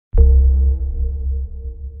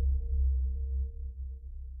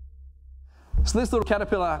So this little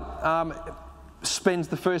caterpillar spends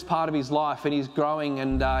the first part of his life, and he's growing,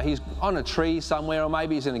 and he's on a tree somewhere, or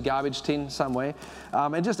maybe he's in a garbage tin somewhere,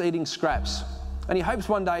 and just eating scraps. And he hopes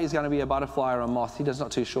one day he's going to be a butterfly or a moth. He's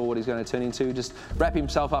not too sure what he's going to turn into. Just wrap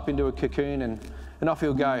himself up into a cocoon, and off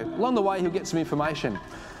he'll go. Along the way, he'll get some information.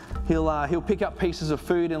 He'll pick up pieces of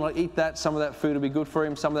food and eat that. Some of that food will be good for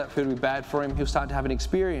him, some of that food will be bad for him. He'll start to have an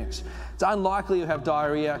experience. It's unlikely he'll have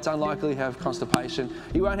diarrhea, it's unlikely he'll have constipation.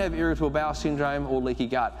 He won't have irritable bowel syndrome or leaky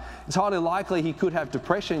gut. It's highly likely he could have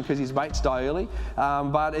depression because his mates die early,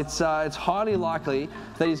 but it's highly likely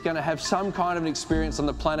that he's going to have some kind of an experience on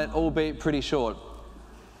the planet, albeit pretty short.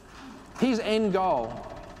 His end goal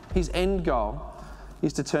is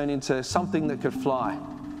to turn into something that could fly.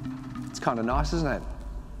 It's kind of nice, isn't it?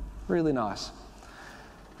 Really nice.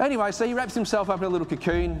 Anyway, so he wraps himself up in a little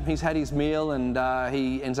cocoon. He's had his meal, and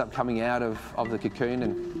he ends up coming out of the cocoon,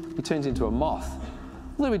 and he turns into a moth.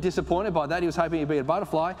 A little bit disappointed by that. He was hoping he'd be a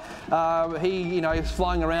butterfly. He's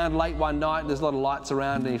flying around late one night, and there's a lot of lights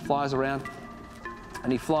around, and he flies around,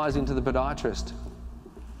 and he flies into the podiatrist.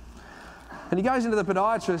 And he goes into the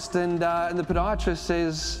podiatrist, and the podiatrist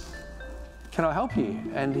says, "Can I help you?"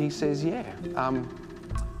 And he says, "Yeah,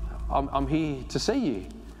 I'm here to see you."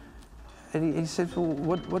 And he said,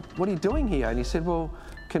 "Well, what are you doing here?" And he said, "Well,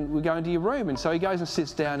 can we go into your room?" And so he goes and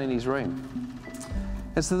sits down in his room.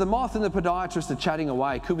 And so the moth and the podiatrist are chatting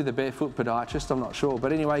away. Could be the barefoot podiatrist, I'm not sure.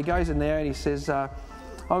 But anyway, he goes in there and he says, "I'm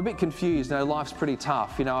a bit confused. Life's pretty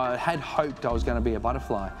tough. I had hoped I was going to be a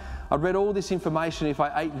butterfly. I'd read all this information. If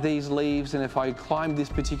I ate these leaves, and if I climbed this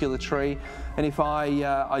particular tree, and if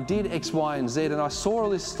I did X, Y, and Z, and I saw all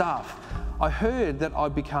this stuff, I heard that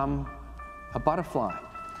I'd become a butterfly.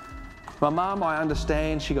 My mum, I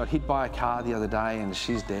understand, she got hit by a car the other day and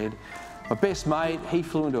she's dead. My best mate, he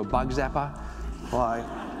flew into a bug zapper.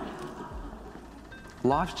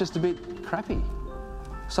 Life's just a bit crappy.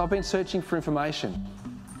 So I've been searching for information,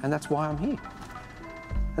 and that's why I'm here."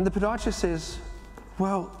 And the podiatrist says,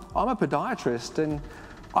 "Well, I'm a podiatrist, and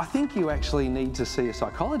I think you actually need to see a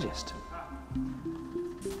psychologist."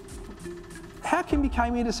 "How come you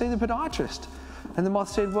came here to see the podiatrist?" And the moth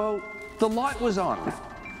said, "Well, the light was on."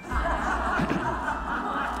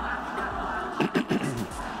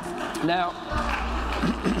 Now,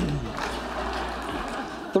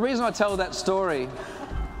 the reason I tell that story,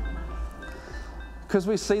 because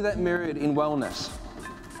we see that mirrored in wellness.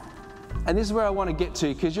 And this is where I want to get to,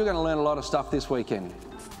 because you're going to learn a lot of stuff this weekend.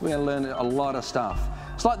 We're going to learn a lot of stuff.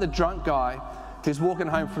 It's like the drunk guy who's walking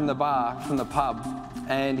home from the pub,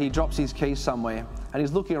 and he drops his keys somewhere, and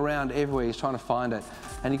he's looking around everywhere, he's trying to find it.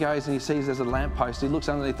 And he goes and he sees there's a lamppost. He looks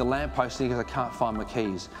underneath the lamppost and he goes, "I can't find my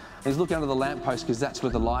keys." And he's looking under the lamppost because that's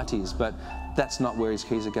where the light is, but that's not where his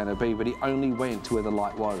keys are going to be. But he only went to where the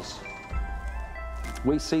light was.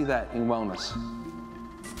 We see that in wellness.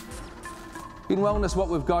 In wellness, what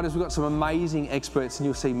we've got is we've got some amazing experts, and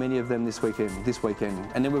you'll see many of them this weekend.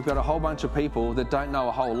 And then we've got a whole bunch of people that don't know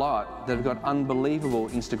a whole lot, that have got unbelievable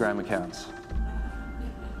Instagram accounts.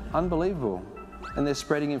 Unbelievable. And they're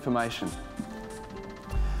spreading information.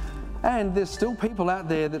 And there's still people out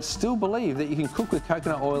there that still believe that you can cook with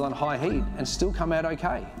coconut oil on high heat and still come out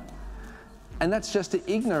okay. And that's just the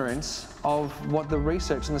ignorance of what the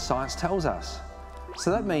research and the science tells us. So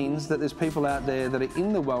that means that there's people out there that are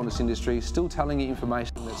in the wellness industry still telling you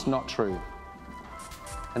information that's not true.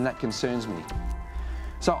 And that concerns me.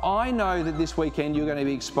 So I know that this weekend you're going to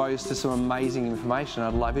be exposed to some amazing information.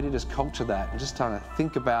 I'd love you to just culture that and just try to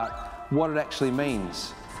think about what it actually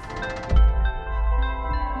means.